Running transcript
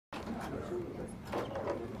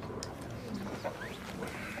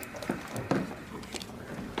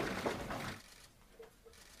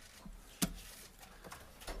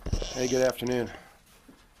Hey, good afternoon.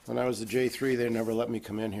 When I was the J3, they never let me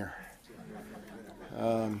come in here.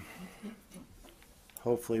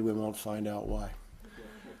 Hopefully we won't find out why.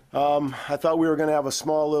 I thought we were going to have a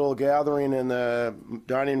small little gathering in the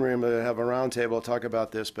dining room to have a round table to talk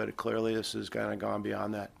about this, but clearly this has kind of gone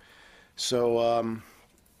beyond that. So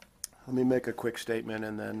let me make a quick statement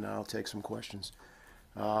and then I'll take some questions.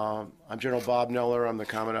 I'm General Bob Neller. I'm the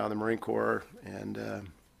Commandant of the Marine Corps, and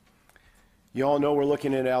you all know we're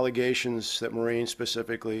looking at allegations that Marines,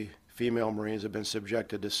 specifically female Marines, have been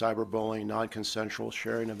subjected to cyberbullying, non-consensual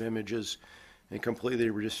sharing of images, and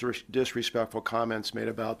completely disrespectful comments made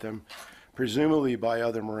about them, presumably by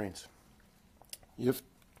other Marines. If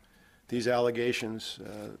these allegations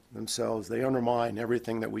themselves, they undermine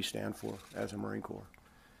everything that we stand for as a Marine Corps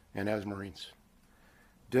and as Marines.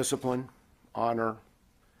 Discipline, honor,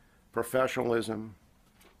 professionalism,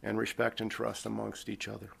 and respect and trust amongst each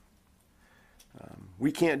other.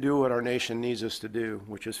 We can't do what our nation needs us to do,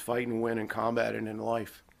 which is fight and win in combat and in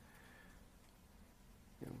life.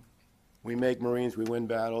 We make Marines, we win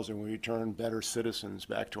battles, and we return better citizens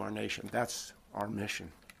back to our nation. That's our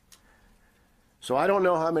mission. So I don't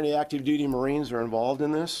know how many active duty Marines are involved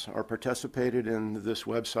in this or participated in this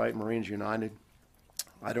website, Marines United.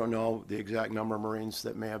 I don't know the exact number of Marines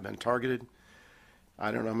that may have been targeted.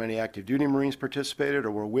 I don't know how many active duty Marines participated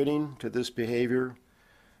or were witting to this behavior.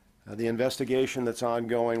 The investigation that's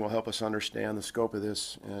ongoing will help us understand the scope of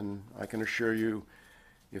this, and I can assure you,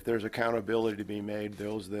 if there's accountability to be made,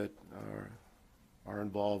 those that are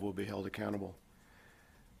involved will be held accountable.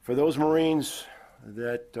 For those Marines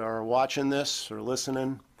that are watching this or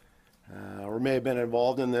listening, or may have been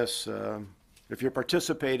involved in this, if you're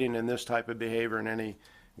participating in this type of behavior in any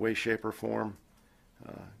way, shape, or form,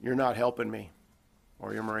 you're not helping me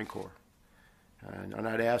or your Marine Corps. And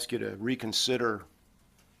I'd ask you to reconsider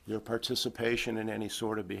your participation in any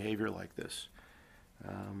sort of behavior like this.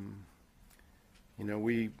 You know,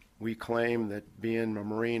 we claim that being a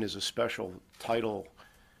Marine is a special title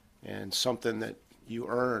and something that you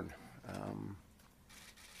earn.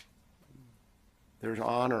 There's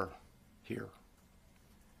honor here,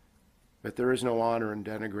 but there is no honor in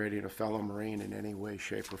denigrating a fellow Marine in any way,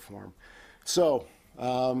 shape, or form. So,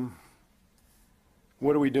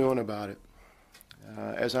 what are we doing about it?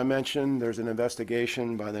 As I mentioned, there's an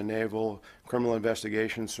investigation by the Naval Criminal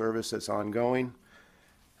Investigation Service that's ongoing.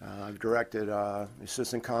 I've directed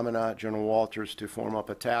Assistant Commandant General Walters to form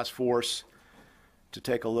up a task force to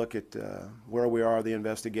take a look at where we are in the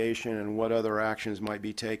investigation and what other actions might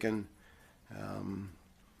be taken.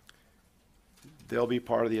 They'll be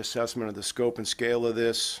part of the assessment of the scope and scale of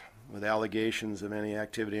this with allegations of any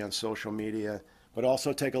activity on social media, but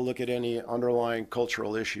also take a look at any underlying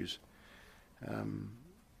cultural issues.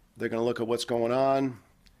 They're going to look at what's going on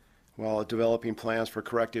while developing plans for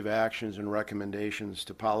corrective actions and recommendations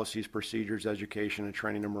to policies, procedures, education, and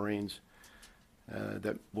training of Marines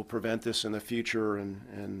that will prevent this in the future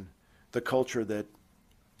and the culture that,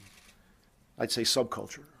 I'd say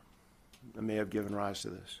subculture, that may have given rise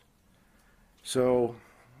to this. So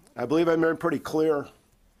I believe I've been pretty clear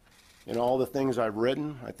in all the things I've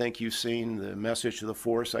written. I think you've seen the message to the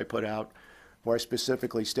force I put out where I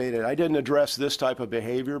specifically stated I didn't address this type of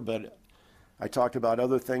behavior, but I talked about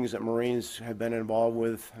other things that Marines have been involved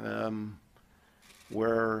with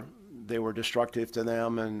where they were destructive to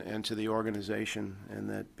them and to the organization, and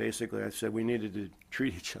that basically I said we needed to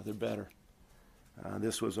treat each other better.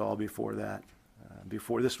 This was all before that.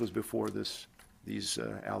 Before these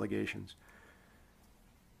allegations.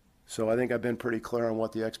 So I think I've been pretty clear on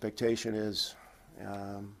what the expectation is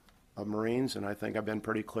of Marines, and I think I've been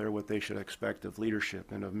pretty clear what they should expect of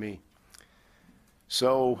leadership and of me.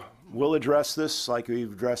 So we'll address this like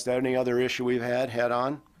we've addressed any other issue we've had head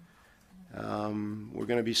on. We're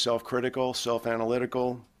going to be self-critical,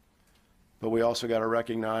 self-analytical, but we also got to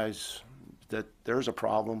recognize that there's a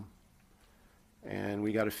problem and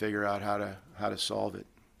we got to figure out how to solve it.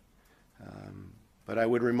 But I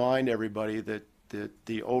would remind everybody that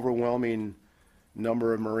the overwhelming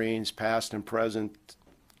number of Marines, past and present,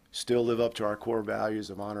 still live up to our core values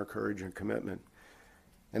of honor, courage, and commitment.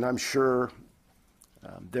 And I'm sure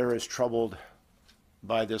they're as troubled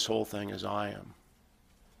by this whole thing as I am.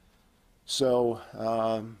 So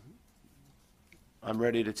I'm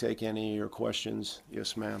ready to take any of your questions.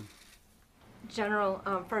 Yes, ma'am. General,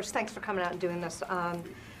 first, thanks for coming out and doing this.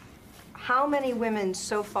 How many women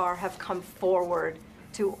so far have come forward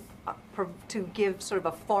to give sort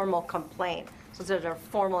of a formal complaint? So there are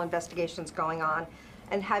formal investigations going on.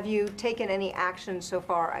 And have you taken any action so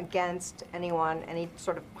far against anyone, any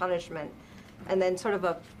sort of punishment? And then sort of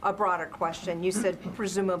a broader question. You said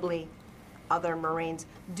presumably other Marines.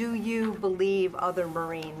 Do you believe other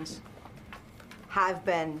Marines have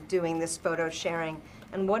been doing this photo sharing?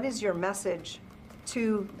 And what is your message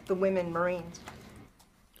to the women Marines?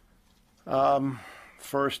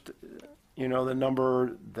 First, you know, the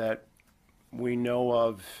number that we know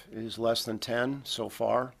of is less than 10 so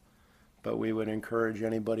far, but we would encourage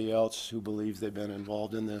anybody else who believes they've been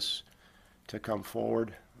involved in this to come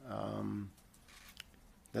forward.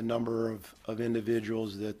 The number of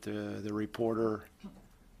individuals that the reporter,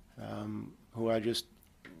 who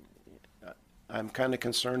I'm kind of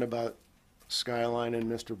concerned about Skyline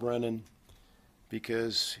and Mr. Brennan,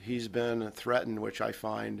 because he's been threatened, which I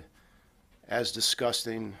find as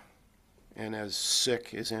disgusting and as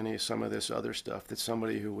sick as some of this other stuff, that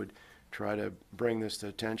somebody who would try to bring this to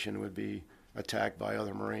attention would be attacked by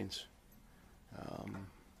other Marines.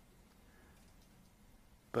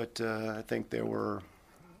 But I think there were,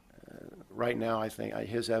 right now, I think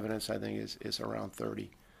his evidence, I think, is around 30.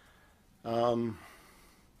 I'm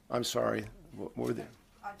sorry, what were they?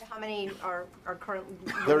 How many are currently?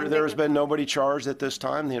 There's been nobody charged at this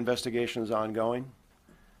time. The investigation is ongoing.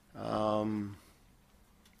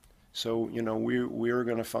 So, you know, we're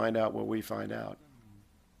going to find out what we find out.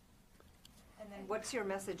 And then what's your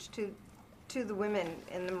message to the women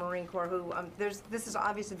in the Marine Corps who, there's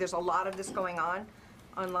a lot of this going on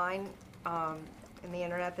online, in the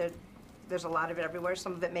internet. There's a lot of it everywhere.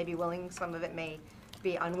 Some of it may be willing, some of it may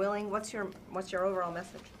be unwilling. What's your overall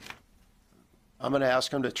message? I'm going to ask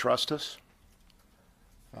them to trust us.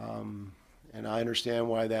 And I understand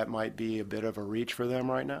why that might be a bit of a reach for them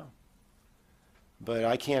right now. But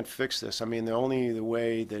I can't fix this. I mean, the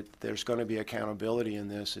way that there's going to be accountability in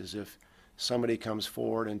this is if somebody comes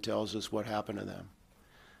forward and tells us what happened to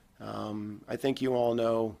them. I think you all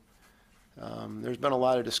know, there's been a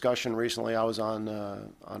lot of discussion recently. I was on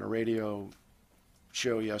a radio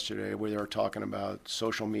show yesterday where they were talking about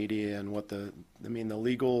social media and what the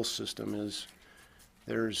legal system is.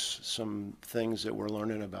 There's some things that we're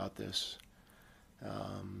learning about this.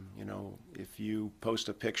 You know, if you post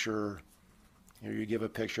a picture, or you give a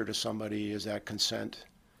picture to somebody, is that consent?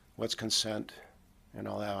 What's consent? And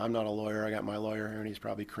all that. I'm not a lawyer. I got my lawyer here, and he's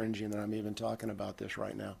probably cringing that I'm even talking about this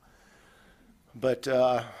right now. But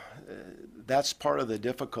that's part of the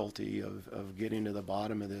difficulty of getting to the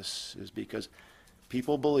bottom of this, is because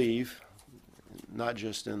people believe, not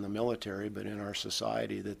just in the military, but in our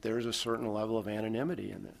society, that there's a certain level of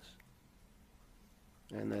anonymity in this.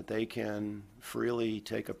 And that they can freely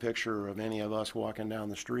take a picture of any of us walking down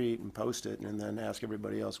the street and post it and then ask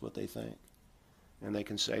everybody else what they think. And they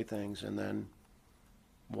can say things and then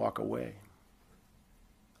walk away.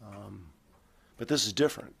 But this is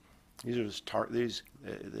different. These are just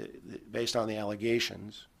based on the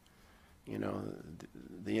allegations. You know,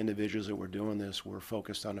 the individuals that were doing this were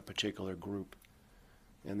focused on a particular group,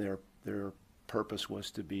 and their purpose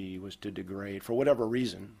was to degrade for whatever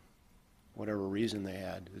reason they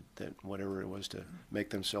had, that whatever it was, to make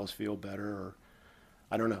themselves feel better, or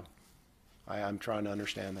I don't know. I'm trying to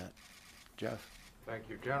understand that. Jeff? Thank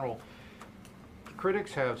you, General.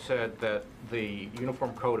 Critics have said that the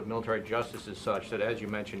Uniform Code of Military Justice is such that, as you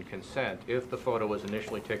mentioned, consent, if the photo was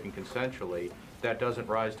initially taken consensually, that doesn't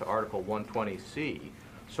rise to Article 120C.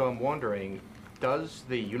 So I'm wondering, does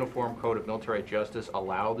the Uniform Code of Military Justice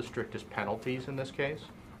allow the strictest penalties in this case?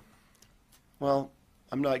 Well,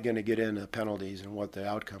 I'm not going to get into penalties and what the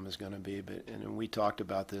outcome is going to be, but and we talked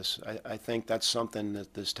about this. I think that's something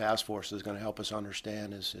that this task force is going to help us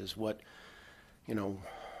understand is what, you know,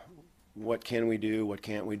 what can we do, what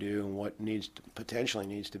can't we do, and what potentially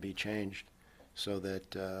needs to be changed so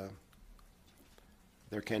that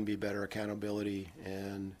there can be better accountability,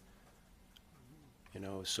 and, you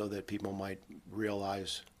know, so that people might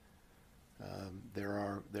realize there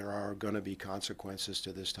are going to be consequences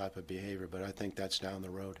to this type of behavior, but I think that's down the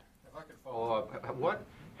road. If I could follow up, what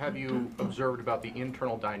have you observed about the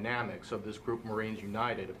internal dynamics of this group, Marines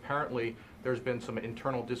United? Apparently, there's been some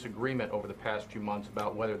internal disagreement over the past few months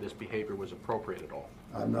about whether this behavior was appropriate at all.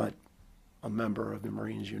 I'm not a member of the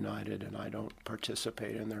Marines United, and I don't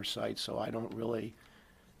participate in their sites, so I don't really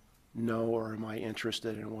know, or am I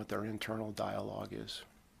interested in what their internal dialogue is.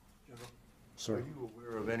 General, Sir? are you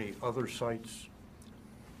aware of any other sites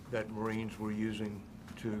that Marines were using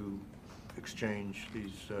to exchange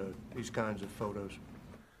these kinds of photos?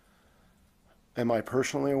 Am I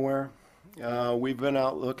personally aware? We've been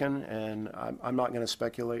out looking, and I'm not going to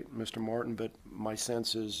speculate, Mr. Martin, but my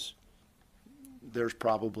sense is there's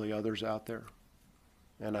probably others out there.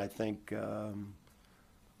 And I think,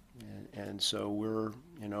 and so we're,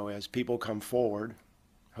 you know, as people come forward,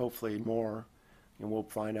 hopefully more, we'll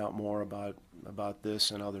find out more about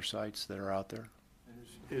this and other sites that are out there.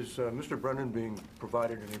 Is Mr. Brennan being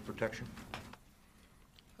provided any protection?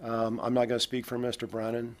 I'm not going to speak for Mr.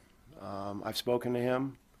 Brennan. I've spoken to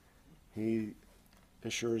him. He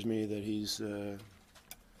assures me that he's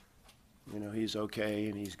okay,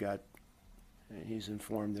 and he's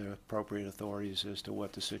informed the appropriate authorities as to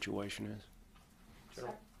what the situation is.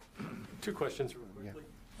 General, two questions real quickly.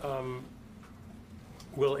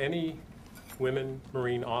 Will any women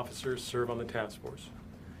Marine officers serve on the task force?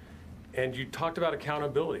 And you talked about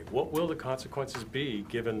accountability. What will the consequences be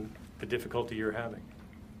given the difficulty you're having?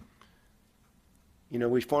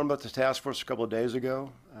 We formed up the task force a couple of days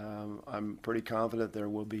ago. I'm pretty confident there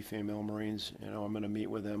will be female Marines. I'm going to meet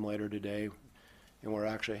with them later today, and we're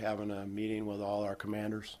actually having a meeting with all our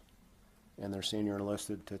commanders and their senior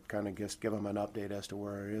enlisted to kind of just give them an update as to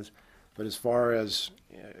where it is. But as far as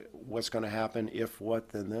what's going to happen, if what,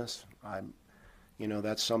 then this,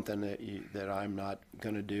 that's something that I'm not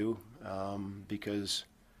going to do because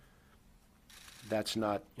that's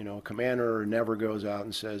not, a commander never goes out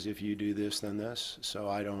and says, if you do this, then this.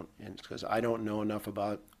 So because I don't know enough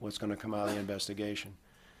about what's going to come out of the investigation,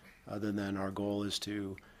 other than our goal is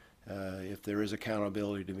to, if there is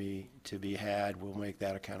accountability to be had, we'll make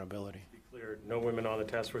that accountability. Be clear, no women on the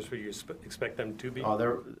task force, will you expect them to be?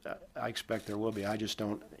 I expect there will be. I just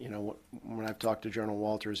don't, when I've talked to General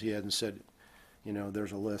Walters, he hasn't said,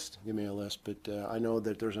 there's a list, give me a list. But I know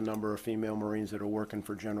that there's a number of female Marines that are working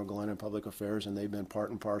for General Glenn in Public Affairs, and they've been part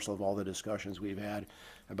and parcel of all the discussions we've had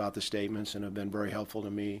about the statements and have been very helpful to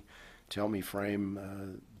me to help me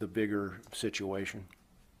frame the bigger situation.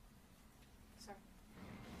 Sir.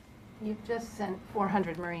 You've just sent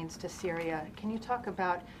 400 Marines to Syria. Can you talk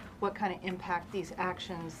about what kind of impact these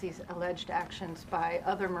actions, these alleged actions by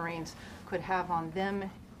other Marines could have on them,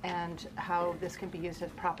 and how this can be used as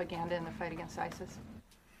propaganda in the fight against ISIS?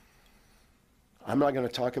 I'm not going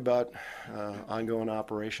to talk about ongoing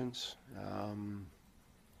operations.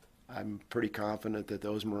 I'm pretty confident that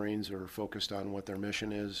those Marines are focused on what their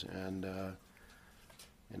mission is, and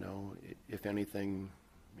if anything,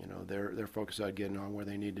 they're focused on getting on where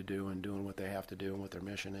they need to do and doing what they have to do and what their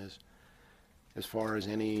mission is. As far as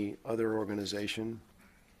any other organization,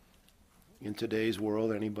 in today's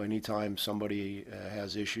world, anytime somebody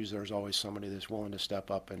has issues, there's always somebody that's willing to step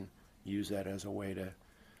up and use that as a way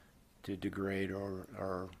to degrade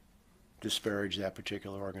or disparage that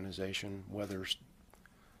particular organization. Whether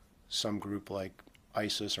some group like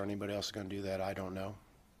ISIS or anybody else is going to do that, I don't know.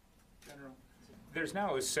 General, there's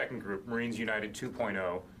now a second group, Marines United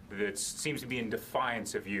 2.0, that seems to be in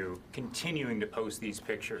defiance of you continuing to post these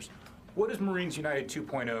pictures. What does Marines United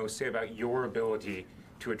 2.0 say about your ability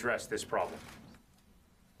to address this problem?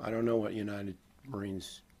 I don't know what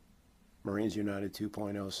Marines United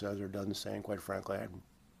 2.0 says or doesn't say, and quite frankly, I'm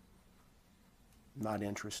not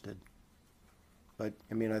interested. But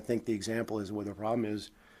I think the example is where the problem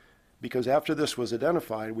is, because after this was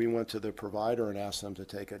identified, we went to the provider and asked them to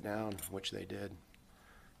take it down, which they did.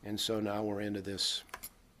 And so now we're into this,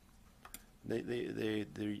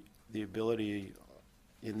 the ability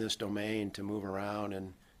in this domain to move around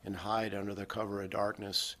and hide under the cover of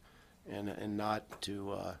darkness and not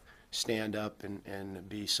to stand up and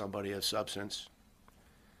be somebody of substance.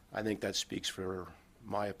 I think that speaks for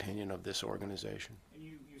my opinion of this organization.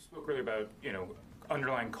 You spoke earlier about,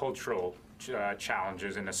 underlying cultural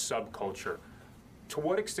challenges in a subculture. To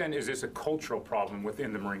what extent is this a cultural problem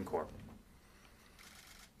within the Marine Corps?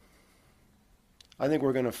 I think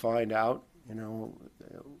we're going to find out,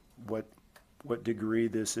 what degree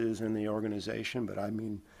this is in the organization, but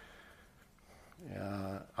I'm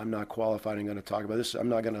not qualified and going to talk about this. I'm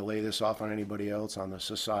not going to lay this off on anybody else, on the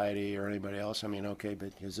society or anybody else. Okay,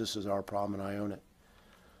 but because this is our problem and I own it.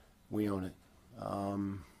 We own it.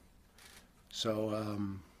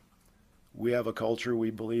 We have a culture we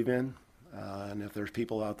believe in, and if there's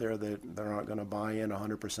people out there that aren't going to buy in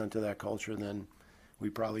 100% to that culture, then we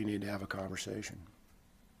probably need to have a conversation.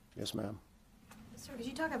 Yes, ma'am. Sir, could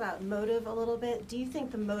you talk about motive a little bit? Do you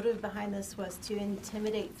think the motive behind this was to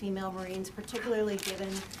intimidate female Marines, particularly given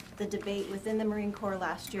the debate within the Marine Corps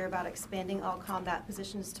last year about expanding all combat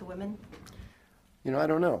positions to women? I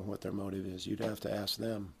don't know what their motive is. You'd have to ask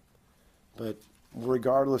them. But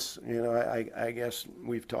regardless, I guess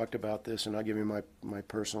we've talked about this, and I'll give you my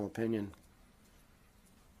personal opinion.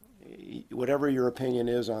 Whatever your opinion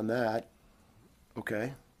is on that,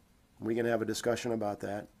 okay, we can have a discussion about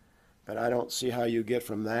that. But I don't see how you get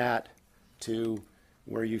from that to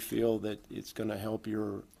where you feel that it's going to help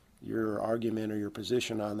your argument or your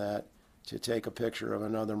position on that to take a picture of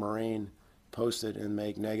another Marine, post it, and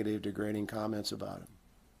make negative, degrading comments about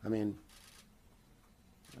him.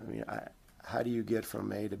 I mean, how do you get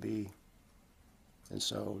from A to B? And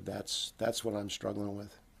so that's what I'm struggling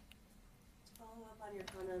with. To follow up on your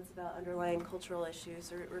comments about underlying cultural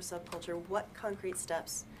issues or subculture, what concrete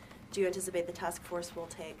steps do you anticipate the task force will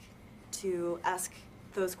take to ask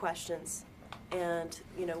those questions? And,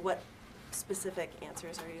 you know, what specific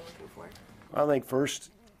answers are you looking for? I think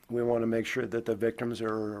first, we want to make sure that the victims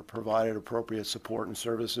are provided appropriate support and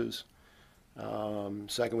services.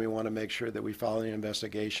 Second, we want to make sure that we follow the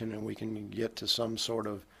investigation and we can get to some sort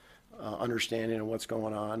of understanding of what's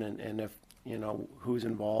going on and if, you know, who's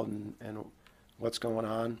involved and what's going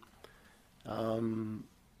on.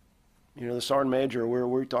 You know, the Sergeant Major,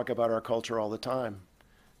 we talk about our culture all the time.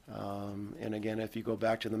 And again, if you go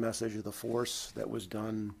back to the message of the force that was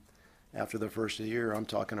done after the first of the year, I'm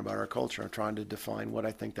talking about our culture. I'm trying to define what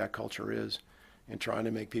I think that culture is and trying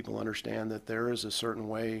to make people understand that there is a certain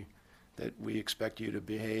way that we expect you to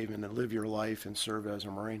behave and to live your life and serve as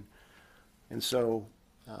a Marine. And so,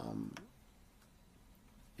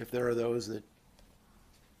 if there are those that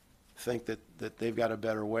think that they've got a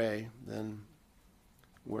better way, then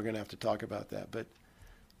we're going to have to talk about that. But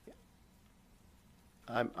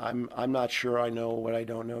I'm not sure I know what I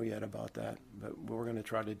don't know yet about that, but we're going to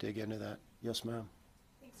try to dig into that. Yes, ma'am.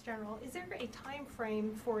 Thanks, General. Is there a time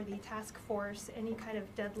frame for the task force? Any kind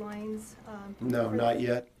of deadlines? No, not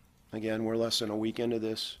yet. Again, we're less than a week into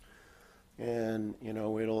this, and you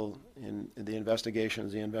know the investigation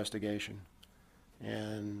is the investigation,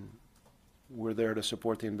 and we're there to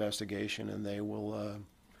support the investigation, and they will.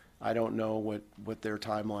 I don't know what their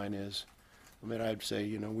timeline is. I mean, I'd say,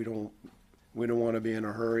 you know, we don't want to be in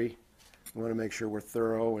a hurry. We want to make sure we're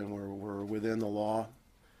thorough and we're within the law,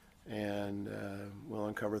 and we'll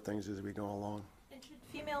uncover things as we go along. And should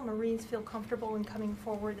female Marines feel comfortable in coming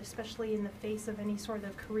forward, especially in the face of any sort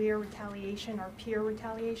of career retaliation or peer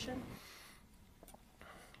retaliation?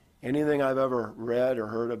 Anything I've ever read or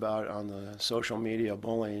heard about on the social media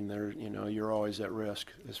bullying, you know, you're always at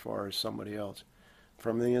risk as far as somebody else.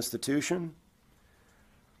 From the institution,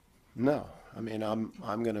 no. I mean, I'm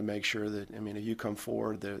going to make sure that, I mean, if you come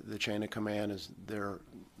forward, the chain of command is they're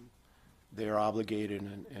obligated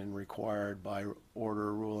and required by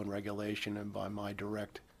order, rule, and regulation, and by my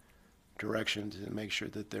direct direction to make sure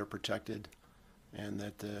that they're protected, and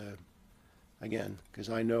that again, because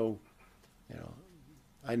I know, you know,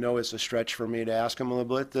 I know it's a stretch for me to ask them a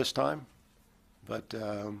little bit this time, but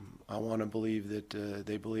I want to believe that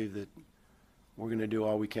they believe that we're going to do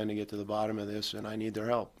all we can to get to the bottom of this, and I need their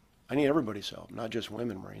help. I need everybody's help, not just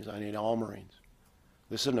women Marines. I need all Marines.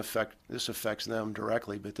 This affects them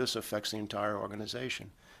directly, but this affects the entire organization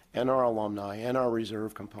and our alumni and our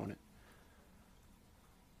reserve component.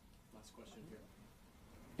 Last question here.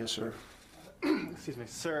 Yes, sir. Excuse me.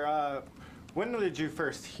 Sir, when did you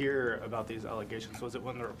first hear about these allegations? Was it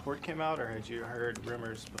when the report came out, or had you heard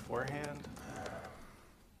rumors beforehand?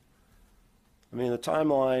 I mean, the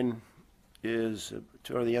timeline is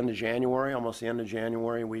toward the end of January, almost the end of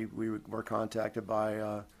January. We were contacted by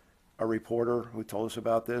a reporter who told us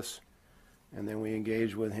about this, and then we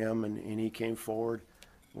engaged with him, and he came forward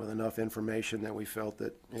with enough information that we felt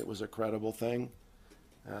that it was a credible thing.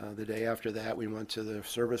 The day after that, we went to the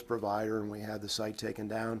service provider and we had the site taken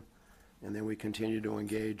down, and then we continued to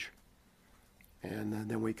engage, and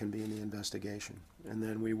then we convened the investigation. And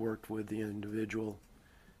then we worked with the individual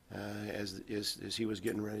as he was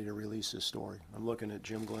getting ready to release his story. I'm looking at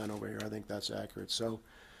Jim Glenn over here. I think that's accurate. So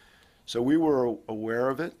we were aware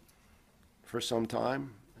of it for some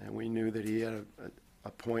time, and we knew that he had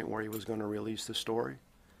a point where he was going to release the story.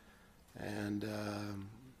 And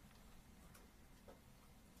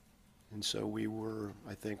so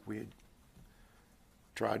I think we had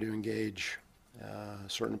tried to engage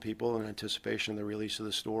certain people in anticipation of the release of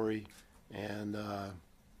the story, and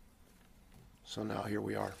so now here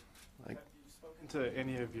we are. Have you spoken to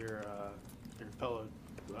any of your fellow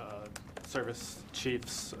service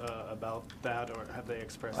chiefs about that, or have they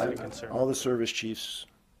expressed any concern? All the service chiefs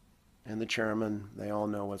and the chairman, they all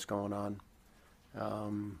know what's going on.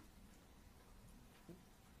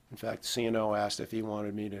 In fact, CNO asked if he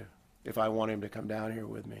wanted me to, if I wanted him to come down here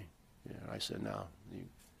with me. You know, I said no.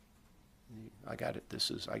 I got it.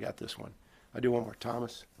 I got this one. I do one more.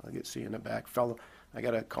 Thomas, I'll get see in the back, fellow. I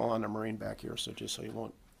got to call on the Marine back here, so just so you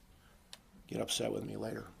won't get upset with me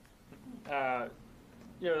later.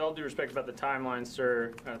 You know, with all due respect about the timeline,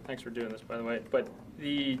 sir, thanks for doing this, by the way, but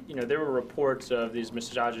there were reports of these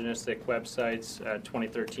misogynistic websites,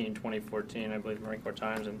 2013, 2014, I believe Marine Corps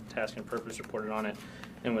Times and Task and Purpose reported on it,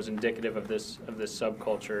 and was indicative of this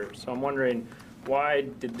subculture. So I'm wondering, Why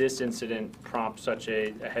did this incident prompt such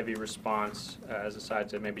a heavy response as aside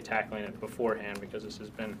to maybe tackling it beforehand, because this has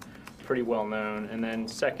been pretty well known? And then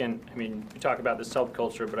second, I mean, you talk about the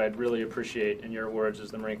subculture, but I'd really appreciate, in your words as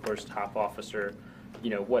the Marine Corps' top officer, you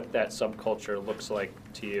know, what that subculture looks like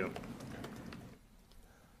to you.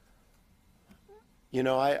 You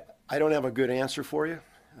know, I don't have a good answer for you.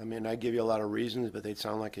 I mean, I give you a lot of reasons, but they'd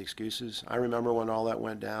sound like excuses. I remember when all that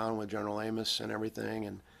went down with General Amos and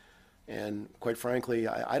everything, and quite frankly,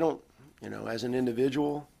 I don't, you know, as an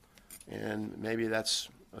individual, and maybe that's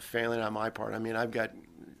a failing on my part. I mean,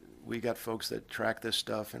 we got folks that track this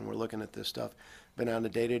stuff, and we're looking at this stuff, but on a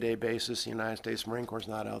day-to-day basis, the United States Marine Corps is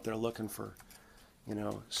not out there looking for, you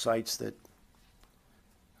know, sites that,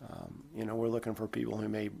 you know, we're looking for people who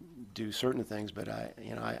may do certain things, but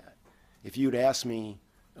if you'd asked me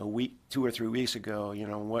a week, 2 or 3 weeks ago,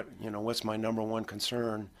 what's my number one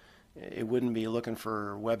concern, it wouldn't be looking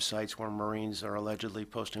for websites where Marines are allegedly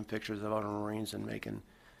posting pictures of other Marines and making,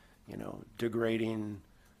 you know, degrading,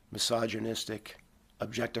 misogynistic,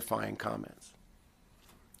 objectifying comments.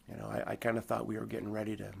 You know, I kind of thought we were getting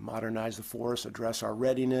ready to modernize the force, address our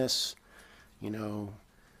readiness, you know,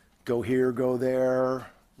 go here, go there.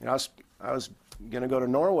 You know, I was going to go to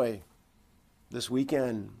Norway this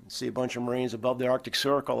weekend, see a bunch of Marines above the Arctic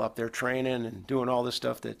Circle up there training and doing all this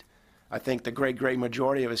stuff that I think the great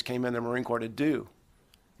majority of us came in the Marine Corps to do.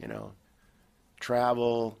 You know,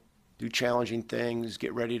 travel, do challenging things,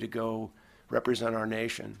 get ready to go represent our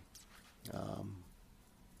nation.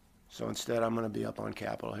 So instead, I'm going to be up on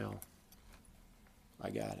Capitol Hill. I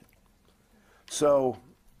got it. So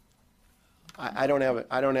I don't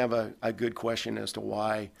have a good question as to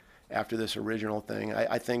why after this original thing.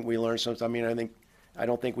 I think we learned something. I mean, I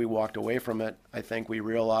don't think we walked away from it. I think we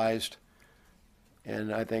realized,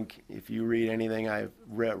 and I think if you read anything I've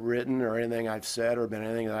written or anything I've said or been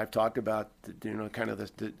anything that I've talked about, you know, kind of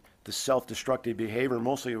the self-destructive behavior,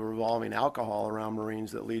 mostly revolving alcohol around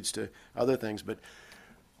Marines that leads to other things. But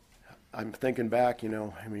I'm thinking back, you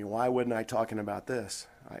know, I mean, why wouldn't I talking about this?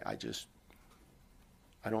 I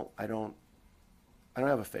don't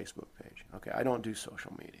have a Facebook page. Okay, I don't do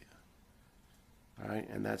social media. All right,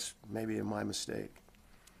 and that's maybe my mistake.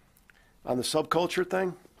 On the subculture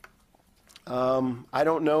thing, I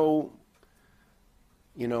don't know,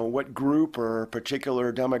 you know, what group or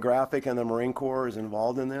particular demographic in the Marine Corps is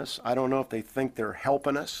involved in this. I don't know if they think they're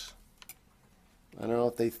helping us. I don't know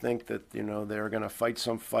if they think that, you know, they're going to fight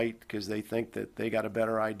some fight because they think that they got a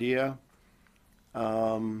better idea.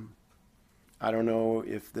 I don't know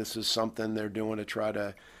if this is something they're doing to try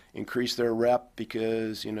to increase their rep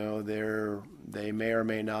because, you know, they may or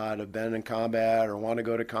may not have been in combat or want to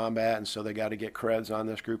go to combat, and so they got to get creds on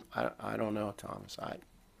this group. I don't know, Thomas.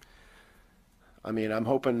 I mean, I'm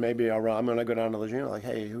hoping maybe I'm going to go down to Lejeune, like,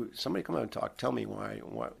 hey, somebody come out and talk. Tell me why,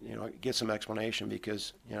 you know, get some explanation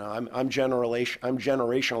because, you know, I'm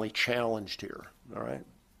generationally challenged here. All right.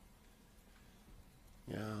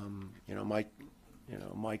 You know,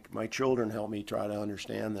 my children help me try to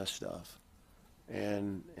understand this stuff,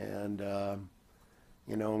 and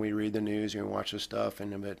you know, when we read the news and we watch the stuff,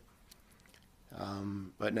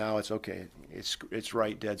 but now it's okay. It's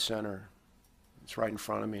right dead center. It's right in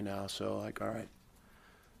front of me now. So like, all right,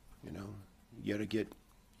 you know, you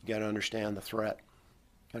got to understand the threat,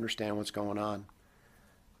 understand what's going on,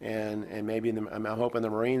 and maybe I'm hoping the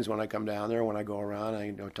Marines, when I come down there, when I go around,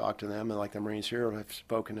 I talk to them, and like the Marines here have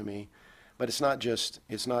spoken to me, but it's not just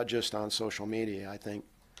on social media. I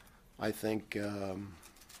think you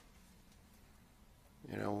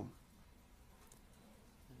know,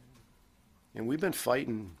 and we've been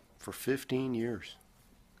fighting for 15 years.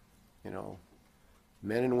 You know,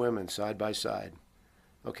 men and women side by side.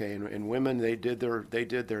 Okay, and women, they did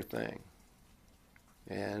their thing.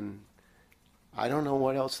 And I don't know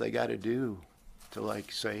what else they got to do to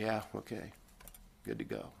like say, yeah, okay, good to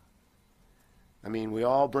go. I mean, we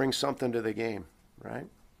all bring something to the game, right?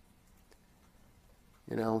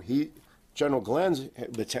 You know, General Glenn's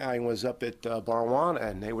battalion was up at Barwana,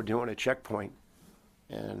 and they were doing a checkpoint.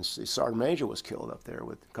 And Sergeant Major was killed up there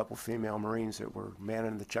with a couple female Marines that were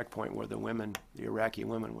manning the checkpoint where the Iraqi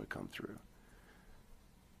women would come through.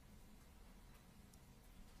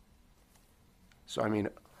 So, I mean,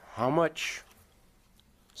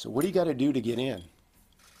 so what do you got to do to get in?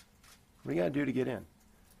 What do you got to do to get in?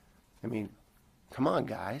 I mean, come on,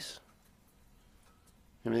 guys.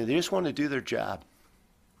 I mean, they just want to do their job.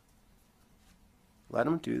 Let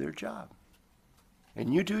them do their job.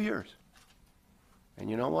 And you do yours. And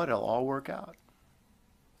you know what? It'll all work out.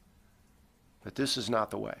 But this is not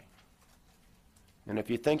the way. And if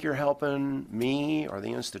you think you're helping me or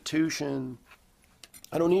the institution,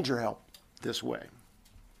 I don't need your help. this way.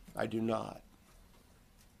 I do not.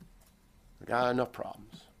 I got enough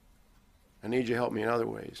problems. I need you to help me in other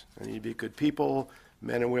ways. I need you to be good people,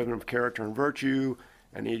 men and women of character and virtue.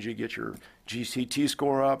 I need you to get your GCT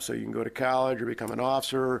score up so you can go to college or become an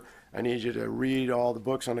officer. I need you to read all the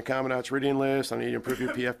books on the Commandant's reading list. I need you to improve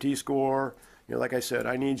your PFT score. You know, like I said,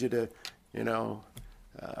 I need you to, you know,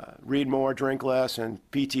 read more, drink less, and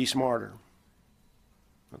PT smarter.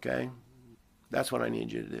 Okay? That's what I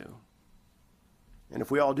need you to do. And if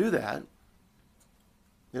we all do that,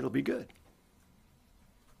 it'll be good.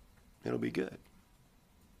 It'll be good.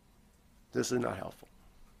 This is not helpful.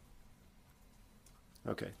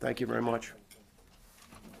 Okay, thank you very much.